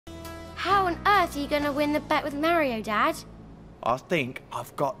How on earth are you going to win the bet with Mario, Dad? I think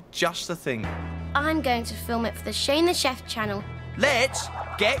I've got just the thing. I'm going to film it for the Shane the Chef channel. Let's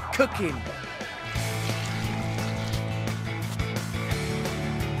get cooking.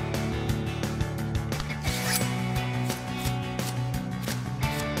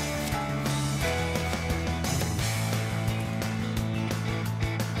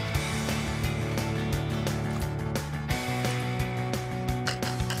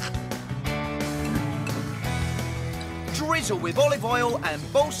 Drizzle with olive oil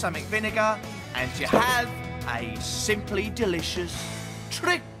and balsamic vinegar, and you have a simply delicious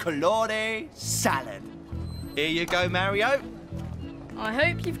tricolore salad. Here you go, Mario. I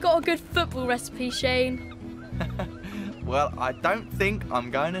hope you've got a good football recipe, Shane. Well, I don't think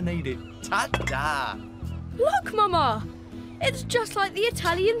I'm going to need it. Ta-da! Look, Mama! It's just like the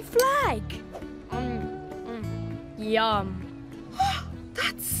Italian flag. Yum.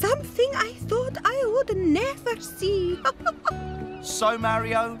 That's something I thought I would never see. So,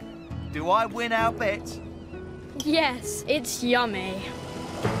 Mario, do I win our bet? Yes, it's yummy.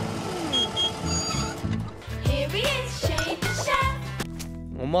 Here he is, Shane the Chef.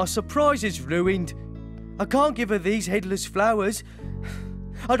 Well, my surprise is ruined. I can't give her these headless flowers.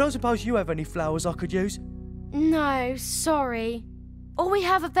 I don't suppose you have any flowers I could use? No, sorry. All we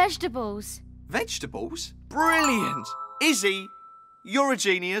have are vegetables. Vegetables? Brilliant! Izzy, you're a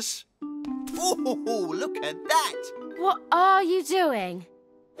genius. Oh, look at that! What are you doing?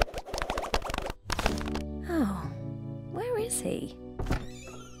 Oh, where is he?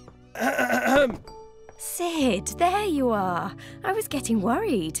 Sid, there you are. I was getting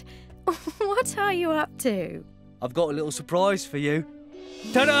worried. What are you up to? I've got a little surprise for you.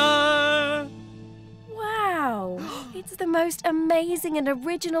 Ta-da! Wow, it's the most amazing and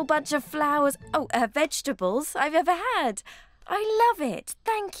original bunch of vegetables I've ever had. I love it,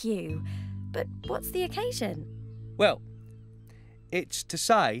 thank you. But what's the occasion? Well, it's to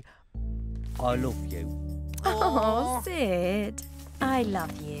say I love you. Oh, Sid, I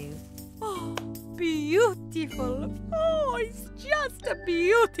love you. Oh, beautiful. Oh, it's just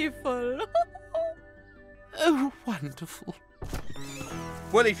beautiful. Oh, wonderful.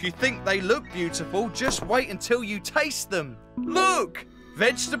 Well, if you think they look beautiful, just wait until you taste them. Look!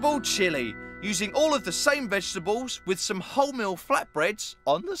 Vegetable chili, using all of the same vegetables with some wholemeal flatbreads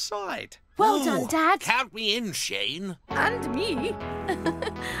on the side. Well done, Dad. Count me in, Shane. And me.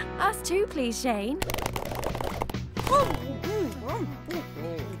 Us too, please, Shane.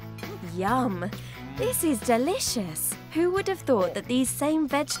 Yum. This is delicious. Who would have thought that these same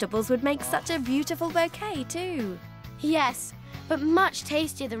vegetables would make such a beautiful bouquet too? Yes, but much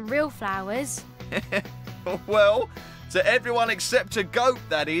tastier than real flowers. Well, to everyone except a goat,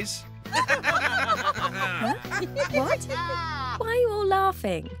 that is. Huh? What? Why are you all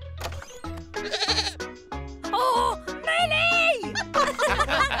laughing? Oh, Millie!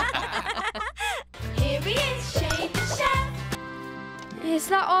 Here he is, Shane the Chef. Is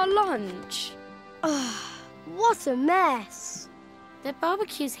that our lunch? What a mess. The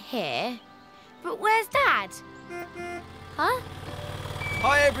barbecue's here, but where's Dad? Huh?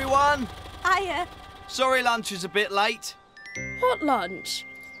 Hi, everyone. Hiya. Sorry lunch is a bit late. What lunch?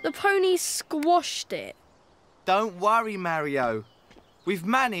 The pony squashed it. Don't worry, Mario. We've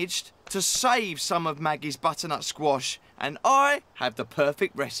managed to save some of Maggie's butternut squash, and I have the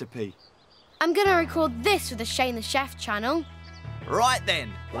perfect recipe. I'm going to record this for the Shane the Chef channel. Right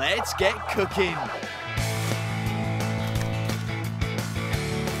then, let's get cooking.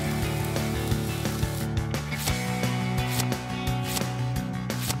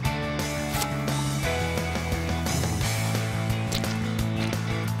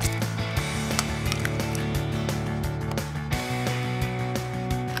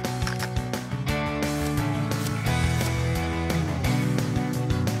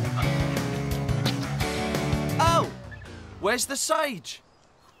 Where's the sage?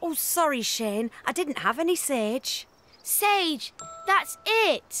 Oh, sorry, Shane. I didn't have any sage. Sage, that's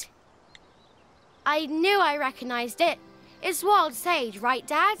it. I knew I recognised it. It's wild sage, right,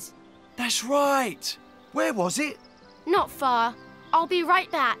 Dad? That's right. Where was it? Not far. I'll be right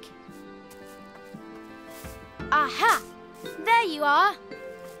back. Aha! There you are.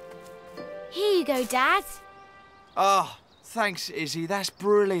 Here you go, Dad. Ah, thanks, Izzy. That's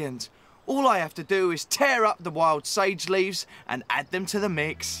brilliant. All I have to do is tear up the wild sage leaves and add them to the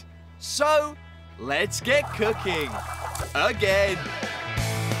mix. So, let's get cooking. Again.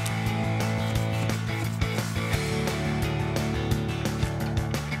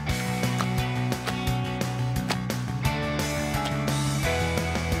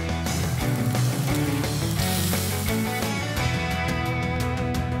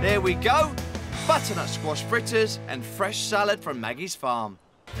 There we go. Butternut squash fritters and fresh salad from Maggie's farm.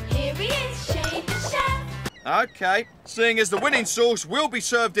 Here he is, Shane the chef. OK, seeing as the winning sauce will be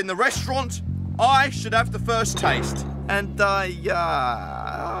served in the restaurant, I should have the first taste. And I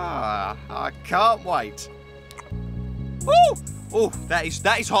can't wait. Ooh! Oh, that is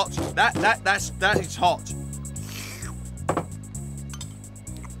hot. That is hot.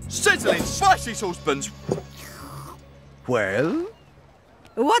 Sizzling spicy saucepans. Well?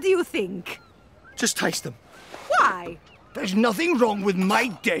 What do you think? Just taste them. Why? There's nothing wrong with my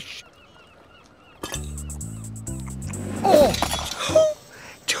dish. Oh!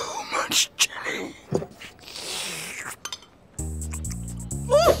 Too much chili.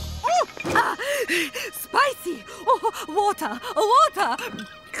 Spicy! Oh, water! Water!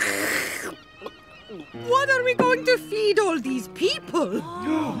 What are we going to feed all these people?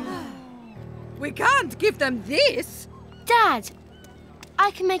 We can't give them this. Dad,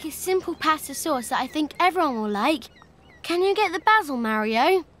 I can make a simple pasta sauce that I think everyone will like. Can you get the basil,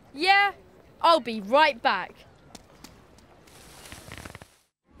 Mario? Yeah, I'll be right back.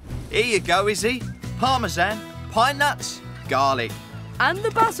 Here you go, Izzy. Parmesan, pine nuts, garlic. And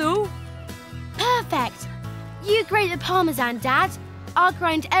the basil. Perfect. You grate the parmesan, Dad. I'll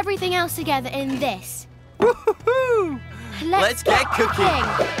grind everything else together in this. Woohoo! Let's get cooking.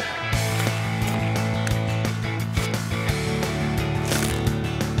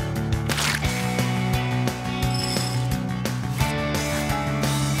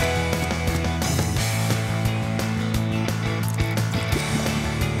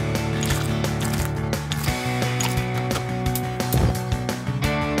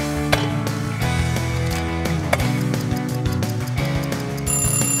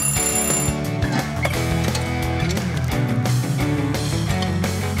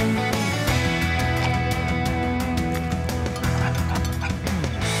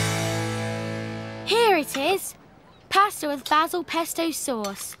 Here it is. Pasta with basil pesto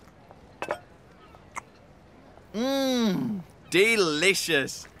sauce. Mmm,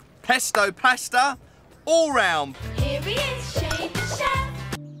 delicious. Pesto pasta, all round. Here he is, Shane the chef.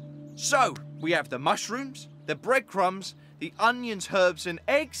 So, we have the mushrooms, the breadcrumbs, the onions, herbs and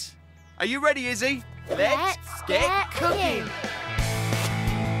eggs. Are you ready, Izzy? Let's get cooking.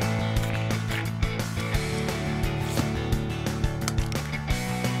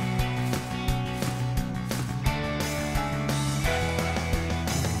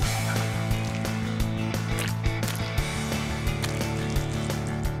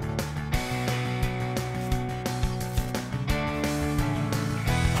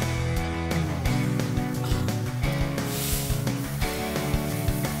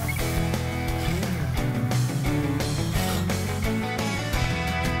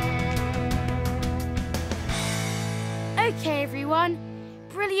 Okay, everyone.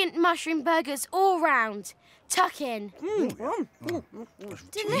 Brilliant mushroom burgers all round. Tuck in.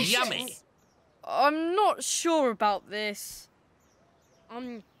 Delicious. Yummy. I'm not sure about this.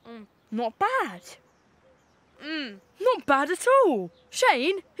 Not bad. Not bad at all.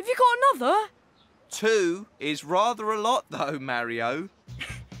 Shane, have you got another? 2 is rather a lot though, Mario.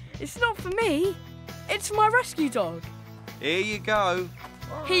 It's not for me. It's for my rescue dog. Here you go.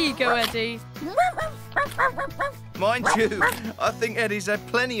 Here you go, Eddie. Mind you, I think Eddie's had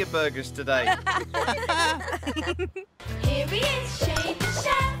plenty of burgers today. Here he is, Shane the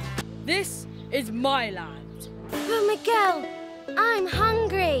chef. This is my land. But Miguel, I'm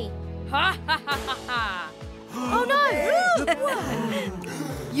hungry. Ha ha ha ha ha. Oh no!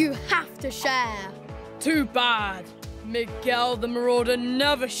 You have to share. Too bad. Miguel the Marauder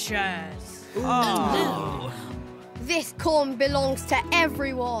never shares. This corn belongs to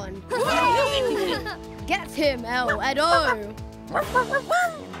everyone. Get him, El Edo.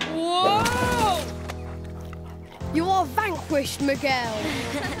 Whoa! You are vanquished, Miguel.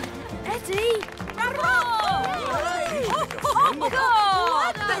 Eddie! Wonderful!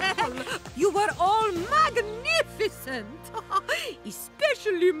 You were all magnificent.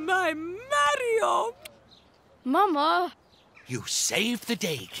 Especially my Mario. Mama! You saved the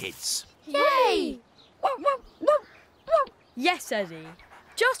day, kids. Yay! Yes, Eddie.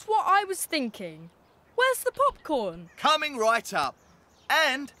 Just what I was thinking. Where's the popcorn? Coming right up.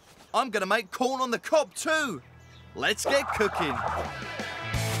 And I'm going to make corn on the cob too. Let's get cooking.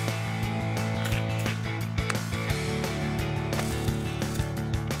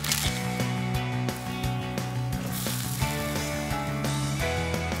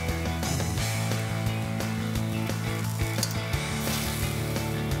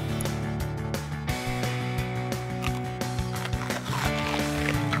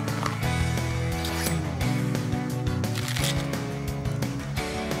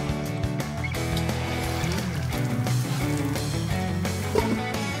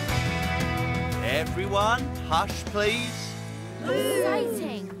 Everyone, hush, please.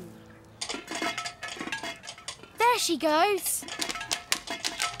 Exciting. There she goes.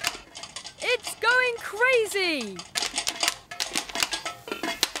 It's going crazy!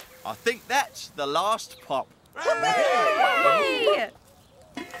 I think that's the last pop. Hey!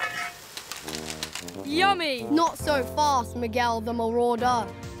 Yummy! Not so fast, Miguel the Marauder.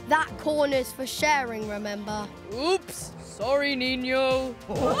 That corner's for sharing, remember? Oops! Sorry, Nino.